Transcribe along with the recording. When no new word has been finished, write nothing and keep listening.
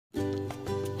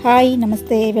Hi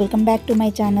నమస్తే welcome back to my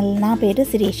channel. నా పేరు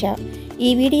శిరీష. ఈ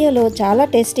వీడియోలో చాలా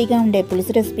టేస్టీగా ఉండే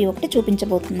పులుసు రెసిపీ ఒకటి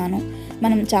చూపించబోతున్నాను.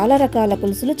 మనం చాలా రకాల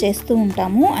పులుసులు చేస్తూ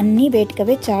ఉంటాము, అన్నీ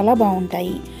వేటికవే చాలా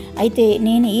బాగుంటాయి. అయితే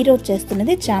నేను ఈరోజు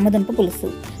చేస్తున్నది చామదుంప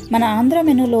పులుసు. మన ఆంధ్ర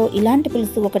మెనూలో ఇలాంటి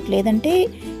పులుసు ఒకటి లేదంటే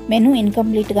మెనూ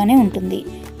ఇన్కంప్లీట్గానే ఉంటుంది.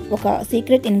 ఒక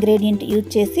సీక్రెట్ ఇంగ్రీడియంట్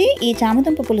యూజ్ చేసి ఈ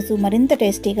చామదుంప పులుసు మరింత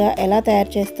టేస్టీగా ఎలా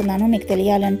తయారు చేస్తున్నానో మీకు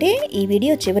తెలియాలంటే ఈ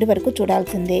వీడియో చివరి వరకు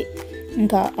చూడాల్సిందే.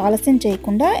 ఇంకా ఆలస్యం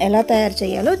చేయకుండా ఎలా తయారు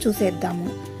చేయాలో చూసేద్దాము.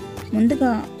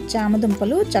 ముందుగా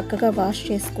చామదుంపలు చక్కగా వాష్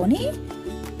చేసుకొని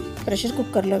ప్రెషర్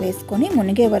కుక్కర్లో వేసుకొని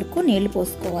మునిగే వరకు నీళ్లు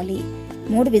పోసుకోవాలి.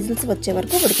 3 విజిల్స్ వచ్చే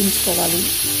వరకు ఉడికించుకోవాలి.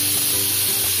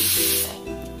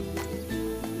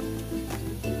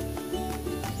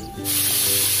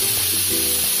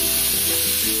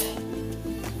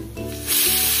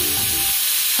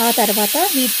 ఆ తర్వాత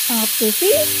హీట్ ఆఫ్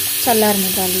చేసి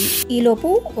చల్లారనివ్వాలి.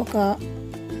 ఈలోపు ఒక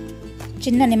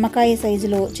చిన్న నిమ్మకాయ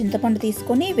సైజులో చింతపండు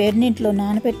తీసుకొని వేడి నీటిలో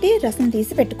నానబెట్టి రసం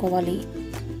తీసి పెట్టుకోవాలి.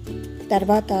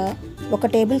 తర్వాత 1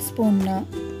 టేబుల్ స్పూన్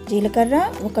జీలకర్ర,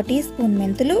 1 టీ స్పూన్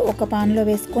మెంతులు ఒక పాన్లో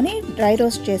వేసుకొని డ్రై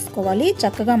రోస్ట్ చేసుకోవాలి.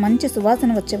 చక్కగా మంచి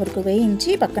సువాసన వచ్చే వరకు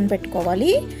వేయించి పక్కన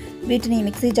పెట్టుకోవాలి. వీటిని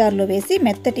మిక్సీ జార్లో వేసి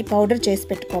మెత్తటి పౌడర్ చేసి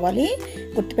పెట్టుకోవాలి.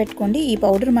 గుర్తుపెట్టుకోండి, ఈ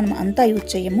పౌడర్ మనం అంతా యూజ్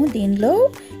చేయము, దీనిలో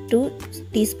 2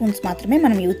 టీ స్పూన్స్ మాత్రమే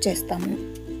మనం యూజ్ చేస్తాము.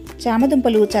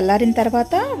 చామదుంపలు చల్లారిన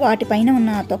తర్వాత వాటిపైన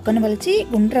ఉన్న తొక్కను వలిచి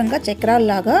గుండ్రంగా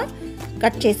చక్రాల్లాగా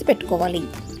కట్ చేసి పెట్టుకోవాలి.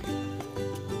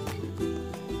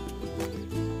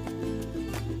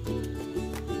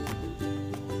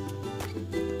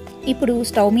 ఇప్పుడు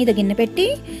స్టవ్ మీద గిన్నె పెట్టి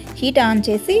హీట్ ఆన్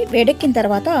చేసి వేడెక్కిన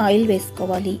తర్వాత ఆయిల్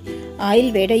వేసుకోవాలి.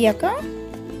 ఆయిల్ వేడయ్యాక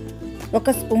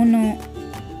 1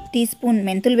 టీ స్పూన్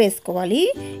మెంతులు వేసుకోవాలి.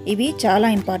 ఇవి చాలా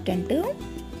ఇంపార్టెంట్.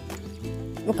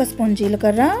 1 స్పూన్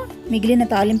జీలకర్ర, మిగిలిన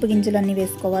తాలింపు గింజలన్నీ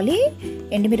వేసుకోవాలి.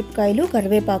 ఎండుమిరపకాయలు,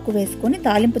 కరివేపాకు వేసుకొని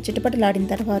తాలింపు చిటపటలాడిన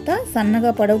తర్వాత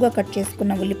సన్నగా పొడవుగా కట్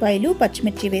చేసుకున్న ఉల్లిపాయలు,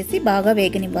 పచ్చిమిర్చి వేసి బాగా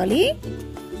వేగనివ్వాలి.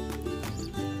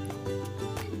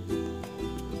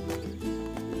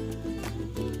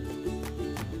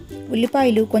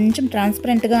 ఉల్లిపాయలు కొంచెం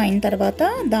ట్రాన్స్పరెంట్గా అయిన తర్వాత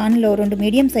దానిలో 2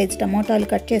 మీడియం సైజ్ టమోటాలు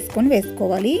కట్ చేసుకొని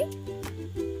వేసుకోవాలి.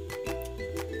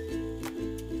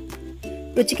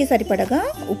 రుచికి సరిపడగా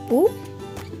ఉప్పు,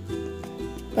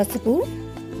 పసుపు,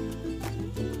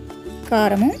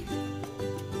 కారము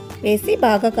వేసి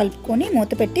బాగా కలుపుకొని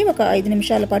మూత పెట్టి ఒక 5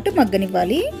 నిమిషాల పాటు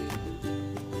మగ్గనివ్వాలి.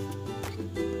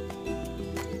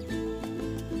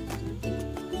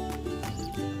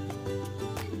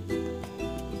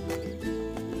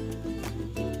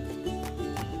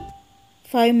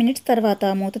 ఫైవ్ మినిట్స్ తర్వాత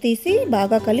మూత తీసి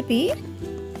బాగా కలిపి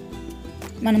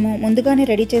మనము ముందుగానే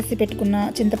రెడీ చేసి పెట్టుకున్న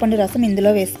చింతపండు రసం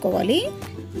ఇందులో వేసుకోవాలి.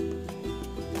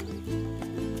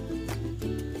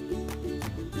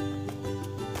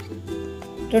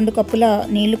 రెండు కప్పుల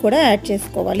నీళ్లు కూడా యాడ్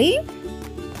చేసుకోవాలి.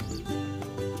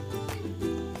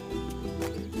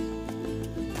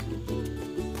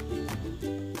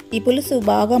 ఈ పులుసు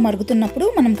బాగా మరుగుతున్నప్పుడు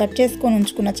మనం కట్ చేసుకొని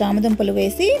ఉంచుకున్న చామదుంపలు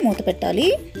వేసి మూత పెట్టాలి.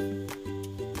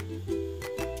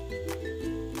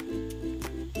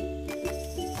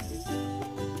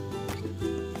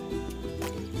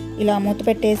 ఇలా మూత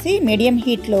పెట్టేసి మీడియం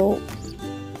హీట్లో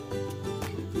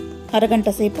అరగంట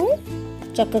సేపు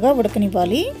చక్కగా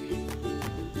ఉడకనివ్వాలి.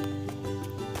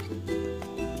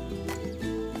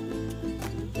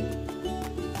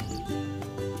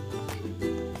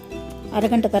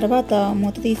 అరగంట తర్వాత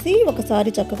మూత తీసి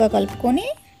ఒకసారి చక్కగా కలుపుకొని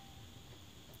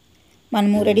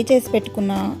మనము రెడీ చేసి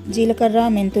పెట్టుకున్న జీలకర్ర,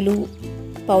 మెంతులు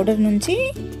పౌడర్ నుంచి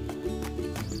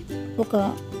ఒక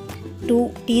 2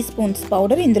 టీ స్పూన్స్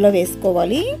పౌడర్ ఇందులో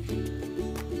వేసుకోవాలి.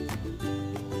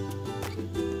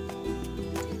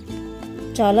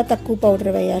 చాలా తక్కువ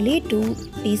పౌడర్ వేయాలి, 2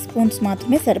 టీ స్పూన్స్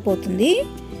మాత్రమే సరిపోతుంది.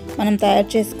 మనం తయారు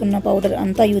చేసుకున్న పౌడర్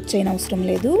అంతా యూజ్ చేయని అవసరం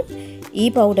లేదు. ఈ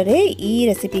పౌడరే ఈ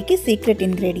రెసిపీకి సీక్రెట్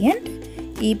ఇంగ్రీడియంట్.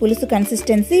 ఈ పులుసు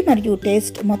కన్సిస్టెన్సీ మరియు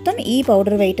టేస్ట్ మొత్తం ఈ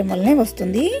పౌడర్ వేయటం వల్లనే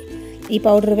వస్తుంది. ఈ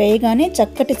పౌడర్ వేయగానే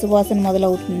చక్కటి సువాసన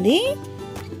మొదలవుతుంది.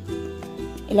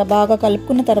 ఇలా బాగా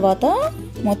కలుపుకున్న తర్వాత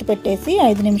మూత పెట్టేసి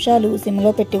 5 నిమిషాలు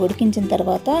సిమ్లో పెట్టి ఉడికించిన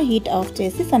తర్వాత హీట్ ఆఫ్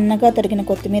చేసి సన్నగా తరిగిన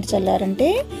కొత్తిమీర చల్లారంటే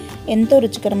ఎంతో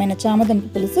రుచికరమైన చామదుంప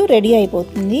పులుసు రెడీ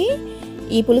అయిపోతుంది.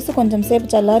 ఈ పులుసు కొంచెం సేపు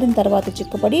చల్లారిన తర్వాత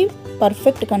చిక్కుపడి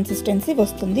పర్ఫెక్ట్ కన్సిస్టెన్సీ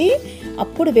వస్తుంది.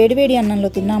 అప్పుడు వేడివేడి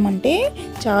అన్నంలో తిన్నామంటే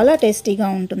చాలా టేస్టీగా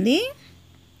ఉంటుంది.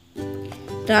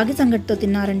 రాగి సంగటితో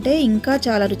తిన్నారంటే ఇంకా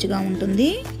చాలా రుచిగా ఉంటుంది.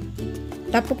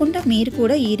 తప్పకుండా మీరు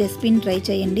కూడా ఈ రెసిపీని ట్రై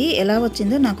చేయండి. ఎలా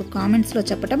వచ్చిందో నాకు కామెంట్స్లో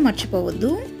చెప్పడం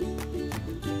మర్చిపోవద్దు.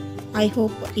 ఐ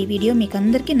హోప్ ఈ వీడియో మీకు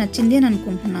అందరికీ నచ్చింది అని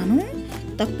అనుకుంటున్నాను.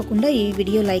 తప్పకుండా ఈ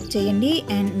వీడియో లైక్ చేయండి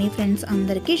అండ్ మీ ఫ్రెండ్స్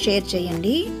అందరికీ షేర్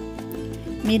చేయండి.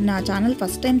 మీరు నా ఛానల్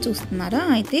ఫస్ట్ టైం చూస్తున్నారా?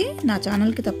 అయితే నా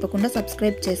ఛానల్కి తప్పకుండా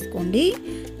సబ్స్క్రైబ్ చేసుకోండి.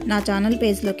 నా ఛానల్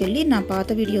పేజ్లోకి వెళ్ళి నా పాత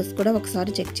వీడియోస్ కూడా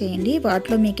ఒకసారి చెక్ చేయండి.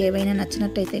 వాటిలో మీకు ఏవైనా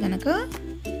నచ్చినట్టయితే కనుక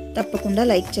తప్పకుండా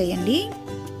లైక్ చేయండి.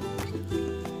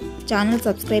 ఛానల్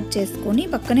సబ్స్క్రైబ్ చేసుకొని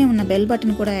పక్కనే ఉన్న బెల్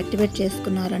బటన్ కూడా యాక్టివేట్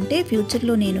చేసుకున్నారంటే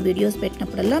ఫ్యూచర్లో నేను వీడియోస్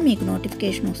పెట్టినప్పుడల్లా మీకు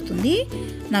నోటిఫికేషన్ వస్తుంది.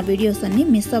 నా వీడియోస్ అన్నీ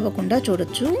మిస్ అవ్వకుండా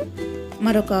చూడొచ్చు.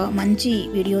 మరొక మంచి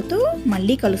వీడియోతో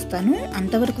మళ్ళీ కలుస్తాను.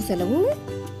 అంతవరకు సెలవు.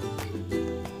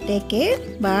 Take care.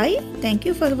 Bye. Thank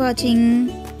you for watching.